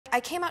I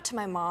came out to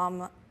my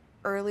mom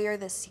earlier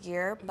this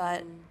year,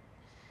 but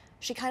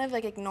she kind of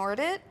like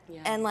ignored it.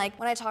 Yeah. And like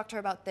when I talked to her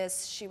about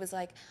this, she was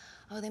like,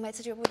 oh, they might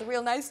set you up with a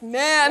real nice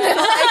man. And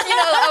like, you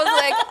know, I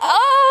was like,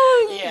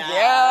 oh,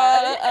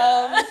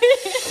 yeah.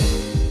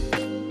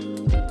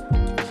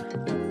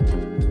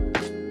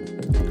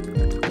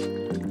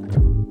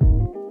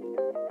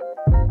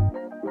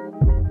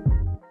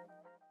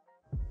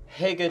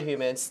 Hey good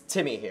humans,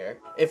 Timmy here.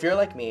 If you're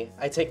like me,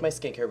 I take my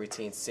skincare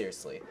routine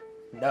seriously.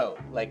 No,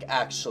 like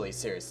actually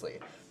seriously.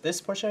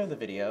 This portion of the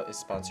video is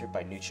sponsored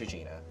by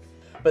Neutrogena.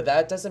 But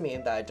that doesn't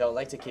mean that I don't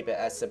like to keep it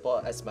as simple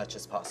as much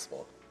as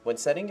possible. When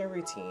setting your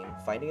routine,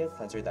 finding a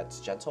cleanser that's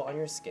gentle on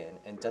your skin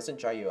and doesn't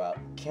dry you out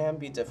can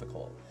be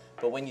difficult.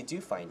 But when you do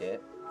find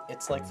it,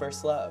 it's like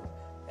first love.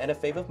 And a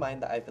fave of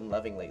mine that I've been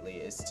loving lately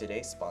is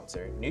today's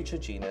sponsor,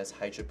 Neutrogena's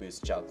Hydro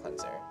Boost Gel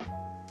Cleanser.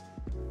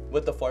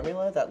 With the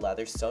formula that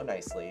lathers so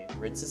nicely,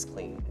 rinses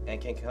clean,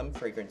 and can come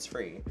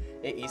fragrance-free,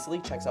 it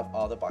easily checks off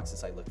all the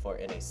boxes I look for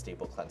in a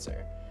stable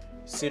cleanser.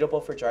 Suitable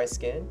for dry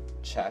skin?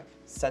 Check.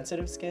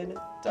 Sensitive skin?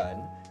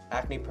 Done.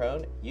 Acne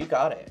prone? You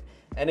got it.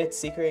 And its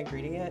secret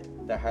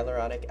ingredient, the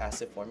hyaluronic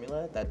acid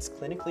formula that's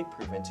clinically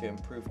proven to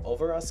improve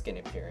overall skin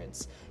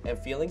appearance and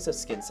feelings of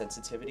skin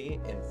sensitivity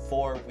in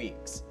 4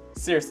 weeks.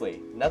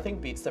 Seriously,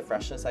 nothing beats the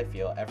freshness I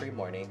feel every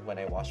morning when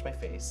I wash my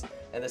face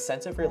and the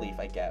sense of relief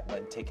I get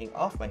when taking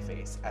off my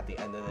face at the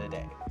end of the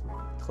day.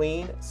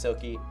 Clean,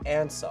 silky,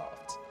 and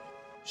soft.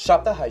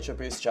 Shop the Hydro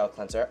Boost Gel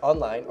Cleanser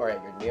online or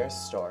at your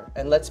nearest store,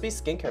 and let's be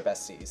skincare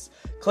besties.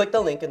 Click the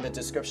link in the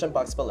description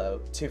box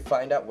below to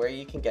find out where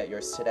you can get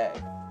yours today.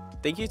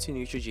 Thank you to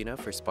Neutrogena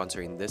for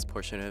sponsoring this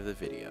portion of the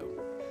video.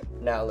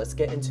 Now let's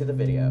get into the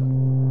video.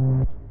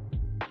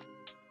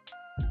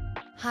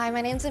 Hi,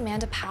 my name's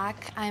Amanda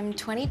Pack. I'm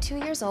 22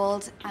 years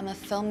old. I'm a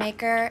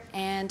filmmaker,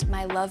 and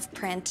my love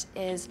print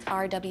is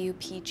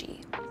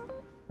RWPG.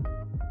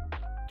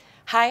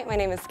 Hi, my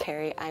name is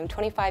Carrie. I'm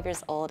 25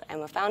 years old.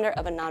 I'm a founder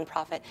of a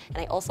nonprofit, and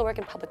I also work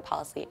in public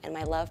policy, and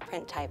my love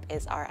print type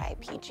is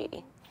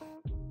RIPG.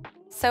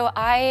 So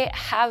I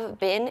have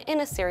been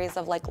in a series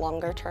of like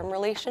longer term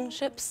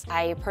relationships.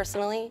 I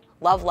personally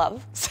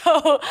love.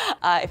 So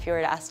if you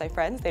were to ask my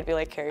friends, they'd be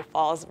like, Carrie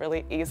falls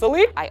really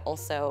easily. I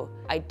also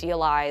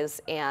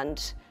idealize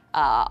and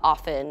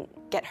often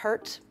get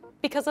hurt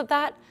because of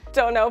that.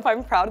 Don't know if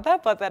I'm proud of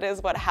that, but that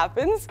is what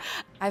happens.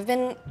 I've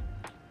been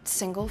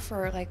single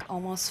for like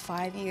almost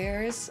 5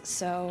 years,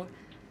 so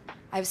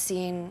I've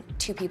seen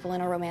two people in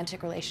a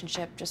romantic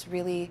relationship just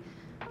really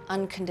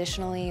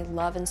unconditionally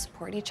love and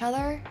support each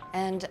other,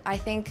 and I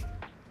think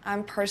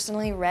I'm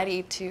personally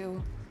ready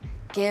to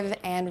give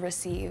and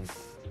receive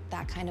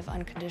that kind of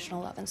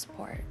unconditional love and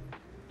support.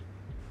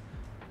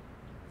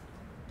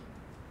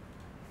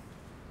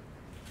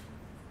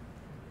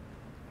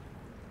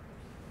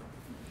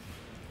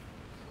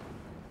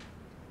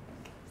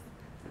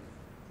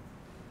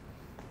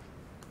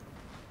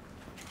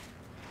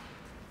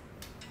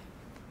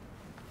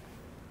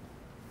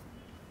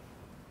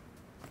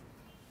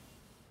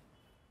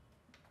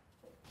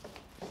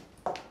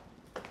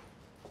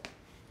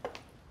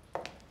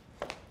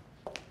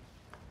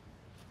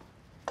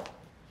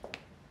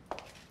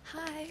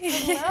 Hi.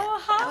 Hello,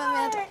 hi.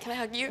 I'm Amanda. Can I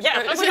hug you?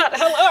 Yeah, oh my God,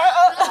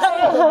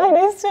 hello. Hi,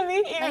 nice to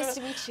meet you. Nice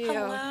to meet you.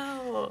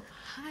 Hello.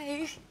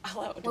 Hi.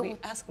 Hello, do we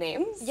ask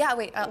names? Yeah,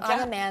 wait,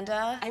 I'm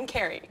Amanda. I'm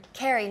Carrie.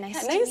 Carrie,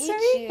 nice to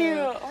meet you.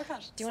 Oh my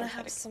gosh. Do you want to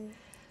have some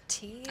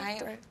tea?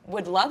 I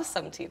would love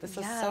some tea. This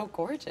is so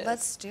gorgeous.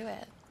 Let's do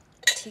it.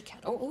 Tea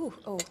kettle.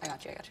 Oh, I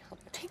got you. Help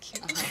you. Thank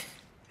you. Okay,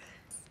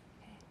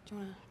 do you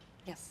want to?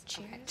 Yes.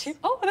 Cheers. Okay.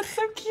 Oh, that's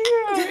so cute.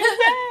 Yay.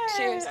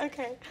 Cheers.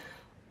 Okay.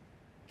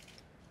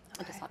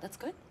 Okay. That's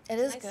good. It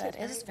is Nice good. tea.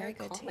 It is very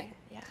good calming. tea.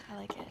 Yeah, I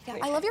like it. Yeah,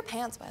 Wait. I love your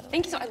pants, by the way.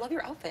 Thank you. So I love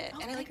your outfit,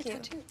 Oh, and I like thank your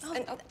you. tattoos.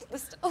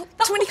 Oh, And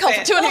too many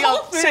compliments. Too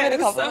many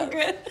compliments.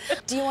 So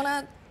good. Do you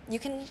wanna? You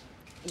can.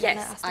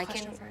 Yes, I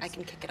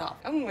can kick it off.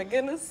 Oh my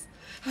goodness.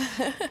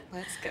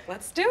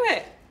 Let's do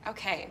it.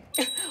 Okay.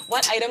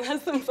 What item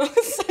has the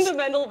most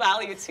sentimental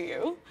value to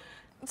you?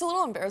 It's a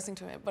little embarrassing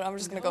to me, but I'm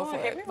just gonna go for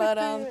hit it. me But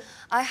with it.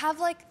 I have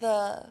like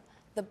the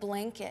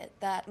blanket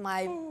that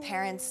my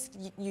parents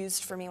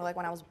used for me like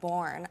when I was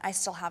born. I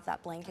still have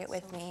that blanket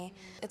with me.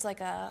 It's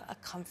like a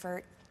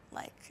comfort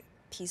like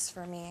piece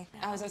for me.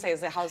 I was gonna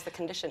say, how's the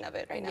condition of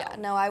it right now? Yeah,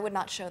 no, I would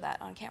not show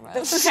that on camera.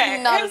 That's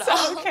okay. Not at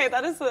all. Okay,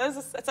 that is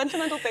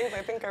sentimental things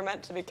I think are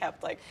meant to be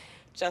kept like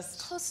just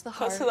close to the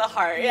Close heart. to the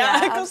heart,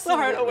 Yeah, close to the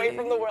heart, away absolutely.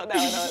 from the world. No,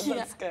 that's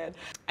Yeah. good.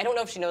 I don't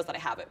know if she knows that I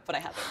have it, but I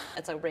have it.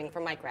 It's a ring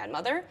from my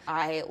grandmother.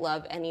 I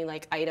love any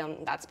like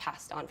item that's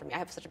passed on from me. I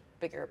have such a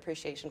bigger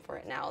appreciation for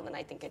it now than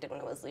I think I did when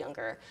I was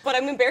younger. But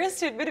I'm embarrassed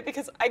to admit it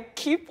because I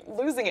keep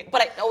losing it,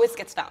 but it always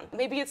gets found.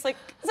 Maybe it's like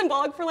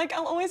symbolic for like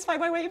I'll always find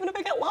my way even if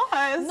I get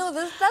lost. No,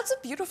 that's a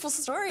beautiful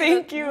story.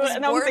 Thank you.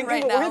 And I'm thinking,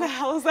 right where now. the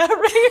hell is that ring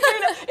right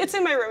now? It's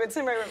in my room. It's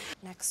in my room.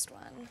 Next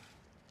one.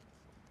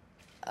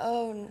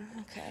 Oh,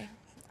 okay.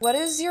 What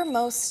is your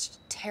most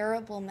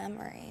terrible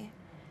memory?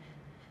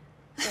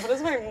 What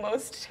is my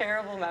most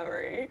terrible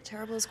memory?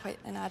 Terrible is quite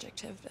an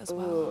adjective as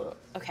well. Ooh,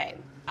 okay.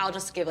 I'll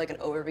just give like an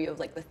overview of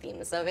like the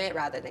themes of it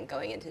rather than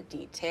going into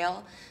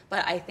detail.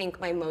 But I think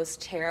my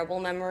most terrible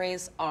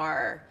memories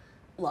are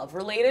love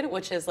related,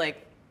 which is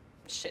like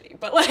shitty,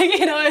 but like,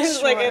 you know, it's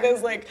Sure. like, it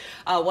is like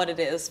what it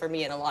is for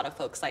me and a lot of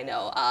folks I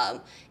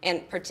know.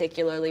 And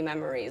particularly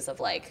memories of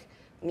like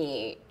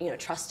me, you know,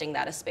 trusting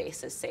that a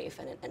space is safe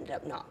and it ended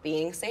up not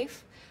being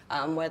safe.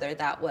 Whether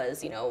that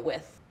was, you know,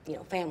 with, you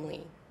know,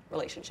 family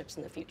relationships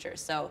in the future.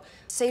 So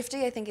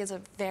Safety, I think, is a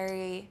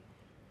very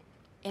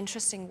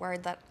interesting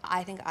word that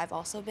I think I've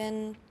also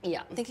been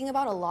thinking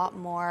about a lot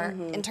more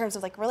in terms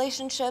of like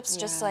relationships,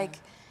 just like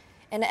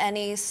in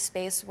any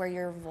space where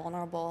you're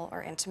vulnerable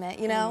or intimate,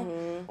 you know?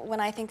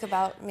 When I think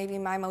about maybe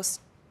my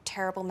most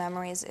terrible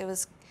memories, it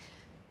was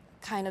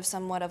kind of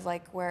somewhat of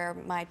like where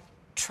my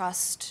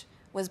trust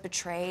was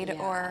betrayed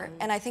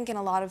and I think in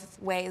a lot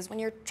of ways, when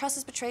your trust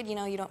is betrayed, you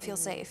know, you don't feel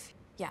safe.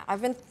 Yeah,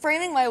 I've been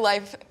framing my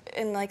life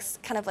in like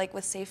kind of like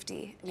with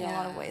safety in a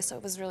lot of ways, so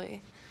it was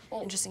really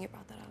interesting you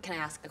brought that up. can I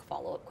ask a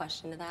follow-up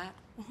question to that?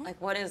 Like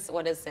what is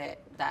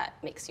it that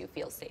makes you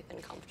feel safe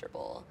and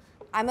comfortable?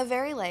 I'm a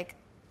very like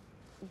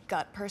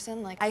gut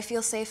person. Like I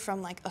feel safe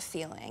from like a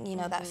feeling, you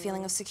know, that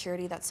feeling of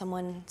security that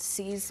someone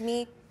sees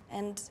me.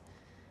 And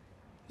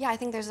yeah, I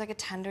think there's like a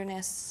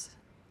tenderness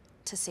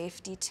to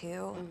safety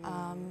too.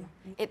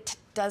 It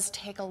does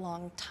take a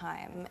long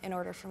time in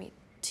order for me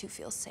to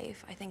feel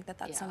safe. I think that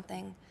that's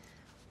something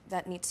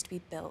that needs to be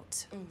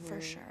built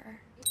for sure.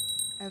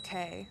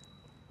 Okay.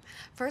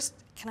 First,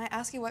 can I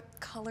ask you what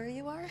color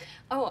you are?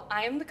 Oh,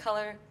 I am the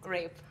color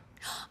grape.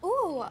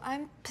 Ooh,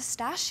 I'm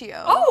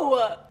pistachio.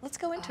 Oh! Let's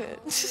go into it.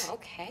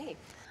 Okay.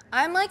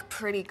 I'm like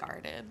pretty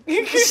guarded.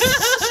 Yeah.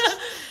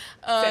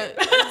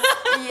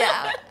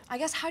 I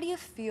guess, how do you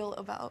feel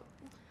about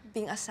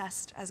being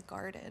assessed as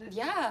guarded?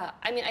 Yeah,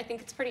 I mean, I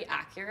think it's pretty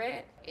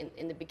accurate.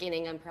 In the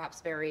beginning, I'm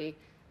perhaps very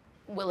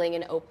willing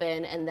and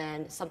open, and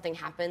then something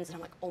happens, and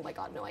I'm like, oh my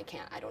God, no, I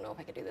can't. I don't know if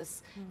I could do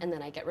this. And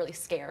then I get really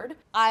scared.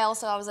 I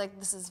was like,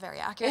 this is very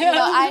accurate. You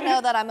know, I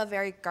know that I'm a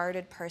very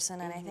guarded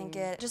person, and I think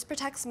it just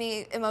protects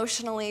me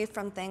emotionally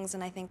from things,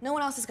 and I think no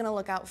one else is gonna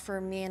look out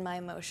for me and my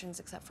emotions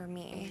except for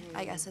me,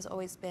 I guess has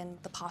always been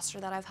the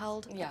posture that I've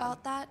held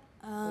about that.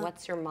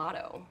 What's your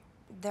motto?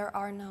 There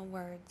are no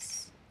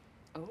words.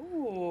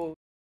 Oh.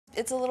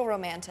 It's a little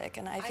romantic,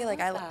 and I feel like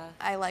love that.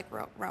 I like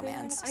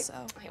romance,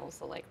 so. I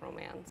also like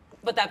romance.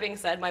 But that being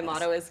said, my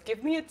motto is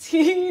give me a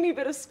teeny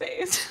bit of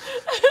space.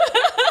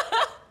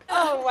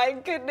 Oh my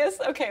goodness.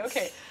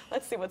 Okay.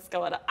 Let's see what's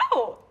going on.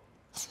 Oh,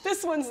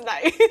 this one's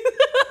nice.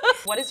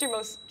 What is your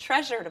most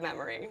treasured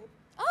memory?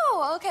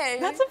 Oh, okay.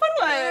 That's a fun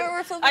one.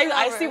 We're flipping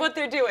I over. see what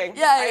they're doing.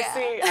 Yeah.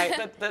 I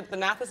see. The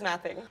math is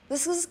mathing.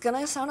 This is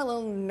gonna sound a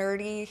little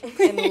nerdy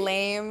and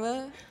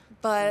lame,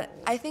 but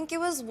I think it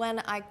was when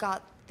I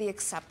got the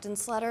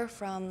acceptance letter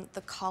from the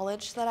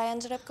college that I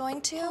ended up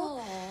going to.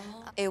 Aww.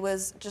 It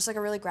was just like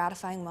a really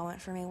gratifying moment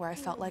for me where I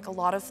felt like a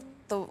lot of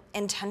the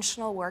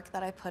intentional work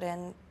that I put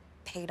in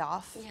paid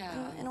off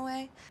in a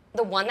way.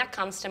 The one that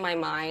comes to my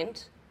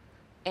mind,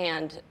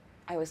 and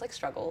I always like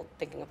struggle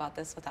thinking about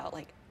this without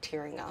like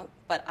tearing up,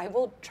 but I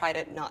will try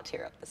to not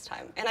tear up this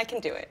time, and I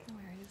can do it. No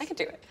worries. I can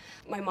do it.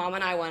 My mom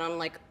and I went on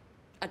like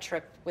a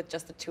trip with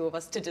just the two of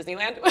us to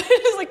Disneyland.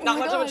 It's like not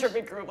much of a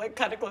trippy group, like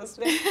kind of close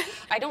to me.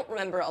 I don't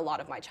remember a lot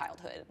of my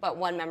childhood, but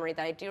one memory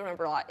that I do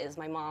remember a lot is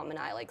my mom and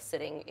I like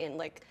sitting in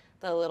like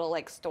the little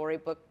like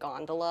storybook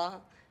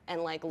gondola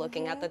and like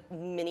looking at the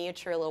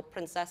miniature little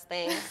princess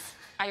things.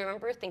 I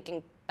remember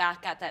thinking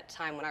back at that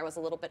time when I was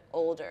a little bit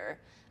older,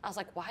 I was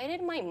like, why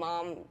did my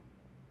mom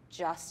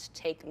just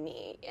take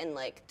me? And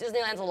like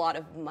Disneyland's a lot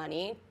of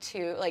money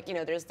too, like, you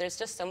know, there's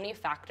just so many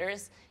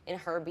factors in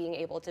her being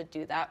able to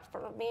do that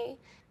for me.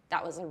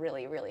 That was a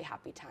really, really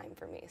happy time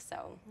for me.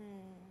 So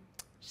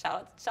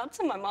shout out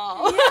to my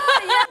mom.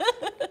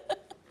 Yeah.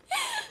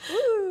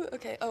 Woo.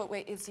 Okay. Oh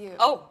wait, it's you.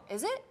 Oh,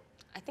 is it?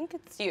 I think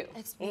it's you.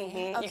 It's me.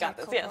 Okay, you got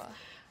this. cool, Yes.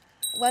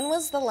 cool. When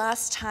was the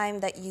last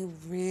time that you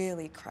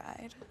really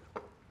cried?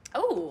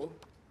 Oh,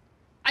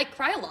 I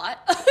cry a lot,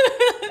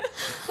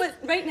 but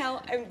right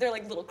now they're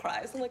like little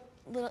cries. I'm like,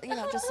 Little, you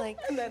know, just like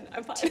and then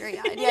I'm fine.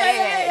 teary-eyed.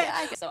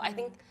 Yeah. So I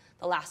think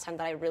the last time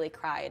that I really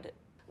cried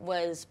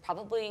was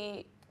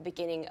probably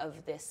beginning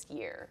of this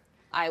year.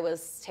 I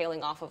was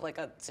tailing off of like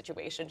a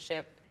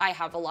situationship. I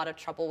have a lot of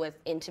trouble with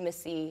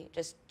intimacy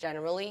just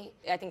generally.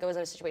 I think I was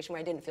in a situation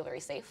where I didn't feel very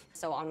safe.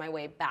 So on my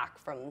way back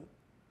from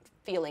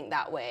feeling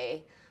that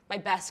way, my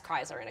best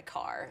cries are in a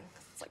car.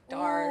 It's like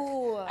dark.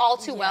 Ooh, All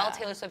Too Well,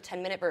 Taylor Swift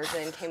 10-minute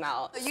version came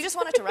out. You just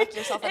wanted to wreck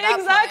yourself at that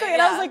point. Exactly,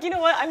 and I was like, you know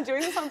what, I'm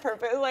doing this on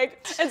purpose.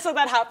 Like, and so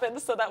that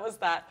happened, so that was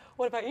that.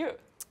 What about you?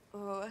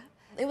 Ooh,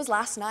 it was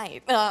last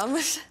night.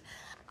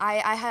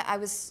 I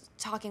was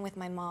talking with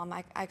my mom.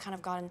 I kind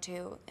of got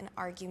into an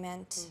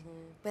argument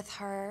with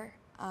her.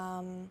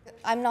 I'm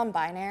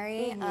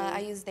non-binary. I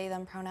use they,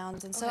 them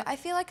pronouns. And so I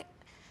feel like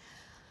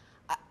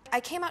I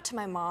came out to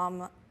my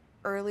mom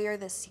earlier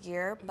this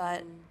year,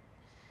 but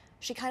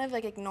she kind of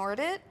like ignored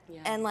it.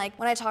 Yeah. And like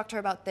when I talked to her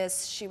about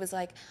this, she was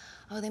like,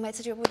 oh, they might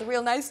set you up with a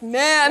real nice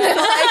man. And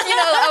like, you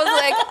know, I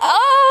was like,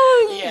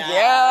 oh,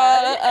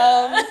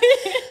 yeah.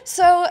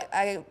 So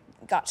I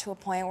got to a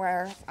point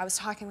where I was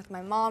talking with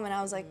my mom and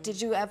I was like,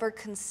 did you ever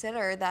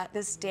consider that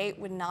this date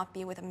would not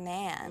be with a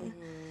man?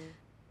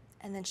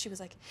 And then she was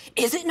like,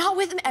 is it not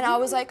with him? And I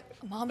was like,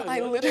 Mom,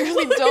 I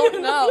literally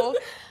don't know.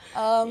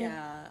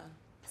 Yeah.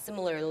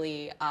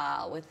 Similarly,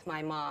 with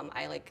my mom,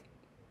 I like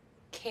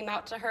came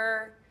out to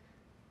her,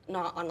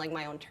 not on like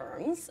my own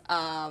terms.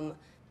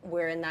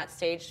 We're in that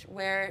stage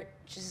where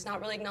she's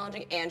not really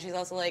acknowledging, and she's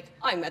also like,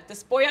 I met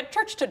this boy at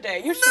church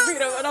today, you should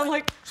meet him. And I'm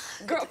like,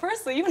 girl,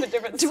 firstly, you in a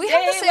different state. Do we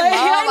have the same mom?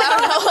 I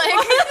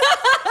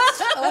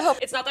don't know,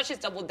 like. It's not that she's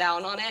doubled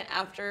down on it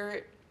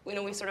after, you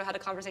know, we sort of had a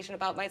conversation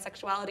about my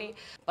sexuality,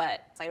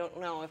 but I don't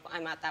know if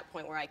I'm at that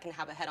point where I can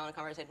have a head-on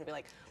conversation and be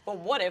like, but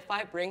what if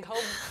I bring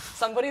home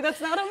somebody that's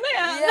not a man?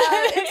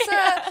 Yeah, it's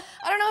I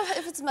don't know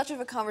if it's much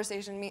of a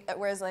conversation,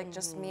 whereas like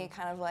just me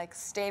kind of like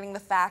stating the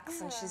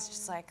facts, and she's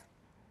just like,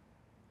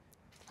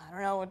 I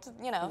don't know what to,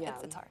 you know,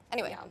 it's hard.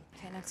 Anyway,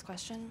 okay, next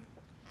question.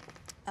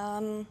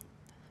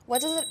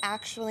 What does it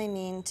actually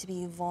mean to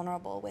be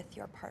vulnerable with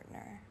your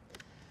partner?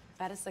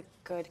 That is a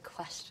good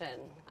question.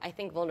 I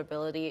think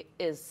vulnerability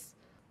is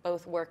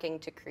both working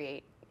to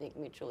create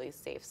mutually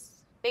safe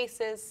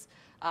spaces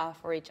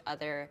for each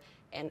other,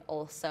 and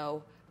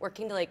also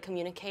working to like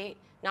communicate,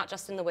 not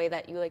just in the way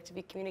that you like to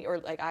be communicated, or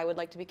like I would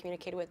like to be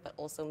communicated with, but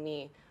also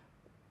me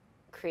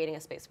creating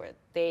a space where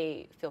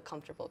they feel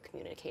comfortable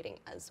communicating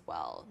as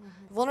well.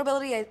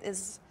 Vulnerability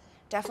is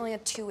definitely a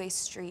two-way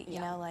street, you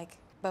know, like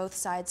both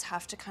sides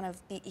have to kind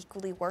of be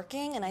equally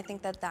working, and I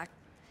think that that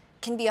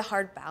can be a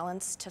hard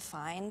balance to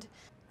find.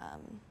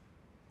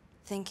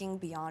 Thinking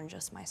beyond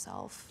just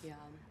myself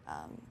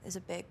is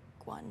a big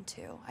one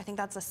too. I think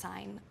that's a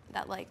sign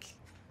that like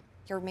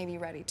you're maybe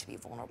ready to be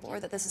vulnerable, or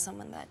that this is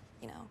someone that,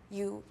 you know,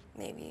 you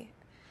maybe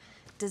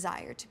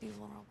desire to be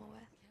vulnerable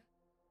with.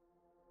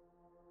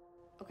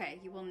 Okay,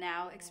 you will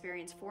now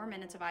experience 4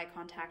 minutes of eye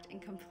contact in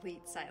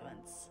complete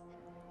silence.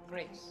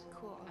 Great.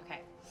 Cool.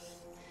 Okay.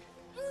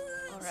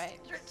 All right.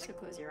 So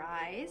close your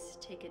eyes,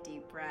 take a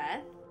deep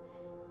breath,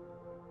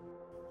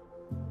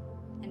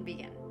 and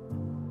begin.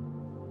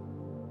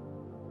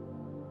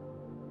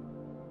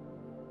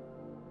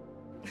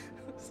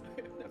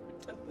 Sorry, I've never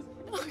done this.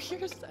 Oh,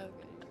 you're so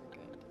good.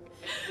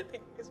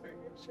 Thank you guys very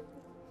much.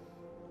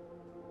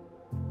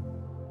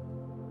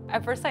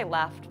 At first I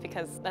laughed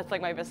because that's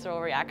like my visceral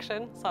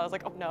reaction. So I was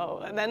like, oh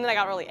no. And then I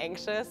got really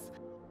anxious.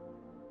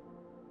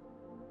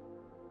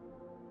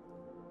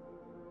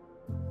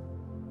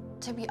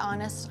 To be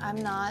honest, I'm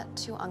not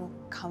too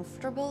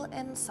uncomfortable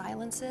in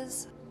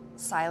silences.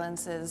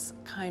 Silences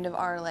kind of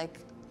are like,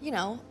 you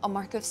know, a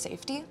mark of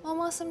safety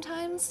almost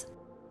sometimes.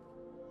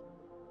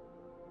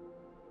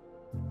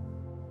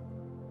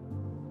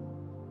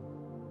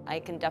 I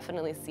can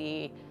definitely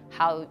see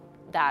how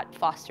that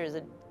fosters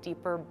a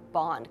deeper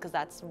bond, because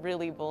that's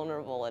really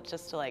vulnerable. It's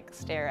just to like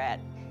stare at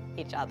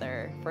each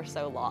other for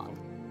so long.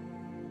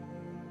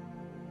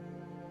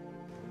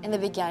 In the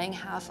beginning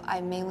half,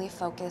 I mainly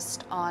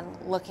focused on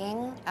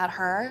looking at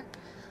her,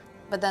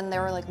 but then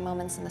there were like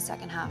moments in the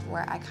second half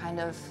where I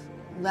kind of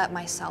let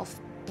myself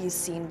be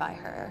seen by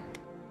her.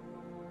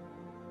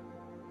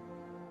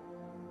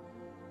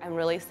 I'm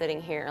really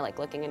sitting here like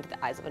looking into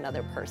the eyes of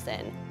another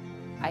person.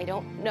 I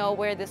don't know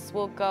where this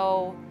will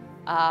go,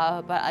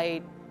 but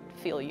I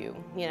feel you,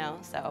 you know,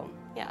 so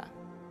yeah.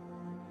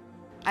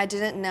 I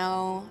didn't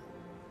know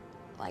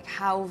like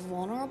how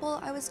vulnerable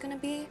I was gonna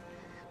be,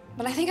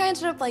 but I think I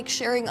ended up like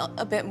sharing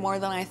a bit more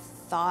than I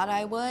thought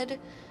I would,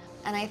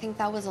 and I think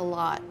that was a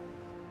lot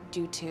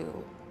due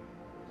to,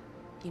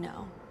 you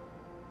know,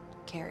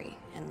 Carrie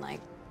and like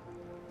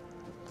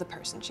the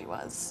person she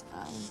was,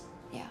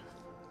 yeah.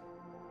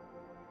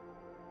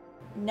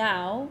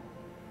 Now,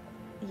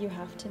 you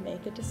have to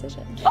make a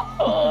decision.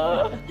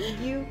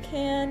 You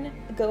can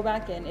go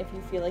back in if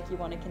you feel like you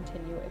want to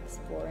continue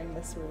exploring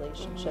this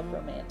relationship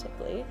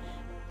romantically,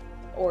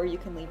 or you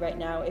can leave right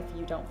now if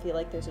you don't feel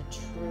like there's a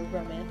true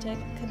romantic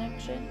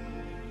connection.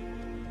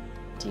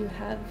 Do you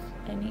have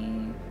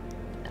any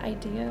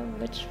idea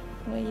which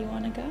way you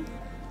want to go?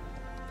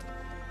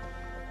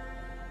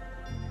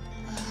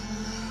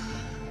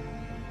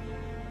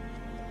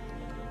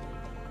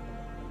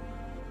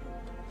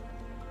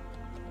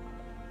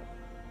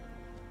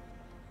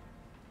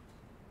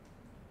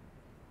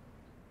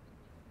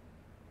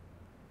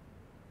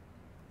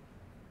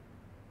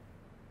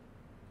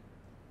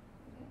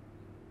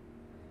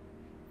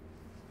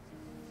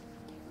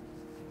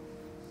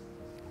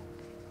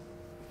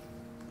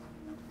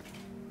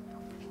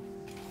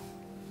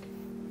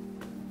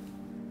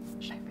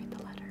 Should I read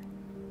the letter?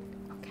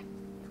 Okay.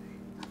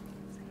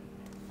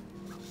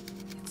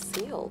 It's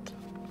sealed.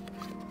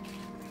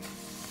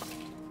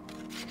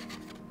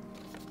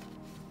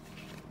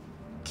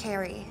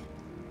 Carrie,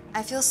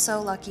 I feel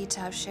so lucky to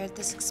have shared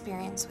this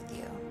experience with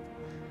you.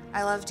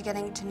 I loved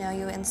getting to know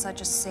you in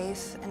such a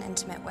safe and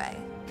intimate way.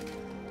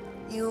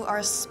 You are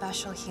a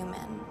special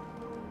human.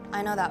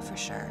 I know that for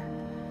sure.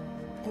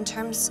 In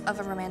terms of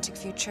a romantic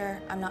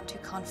future, I'm not too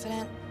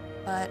confident,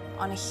 but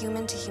on a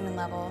human-to-human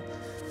level,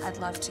 I'd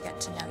love to get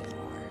to know you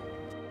more.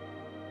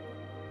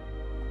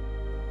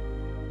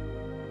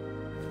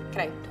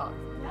 Can I talk?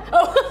 Yeah.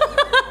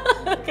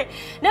 Oh, okay.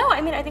 No,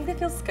 I mean, I think that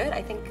feels good.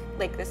 I think,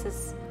 like, this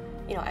is,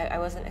 you know, I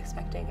wasn't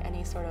expecting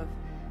any sort of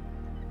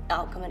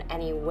outcome in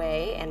any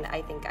way, and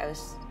I think I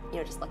was, you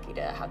know, just lucky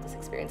to have this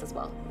experience as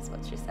well, is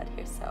what she said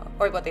here, so,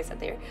 or what they said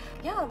there.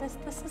 Yeah, this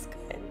is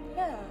good.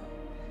 Yeah.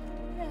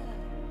 Yeah.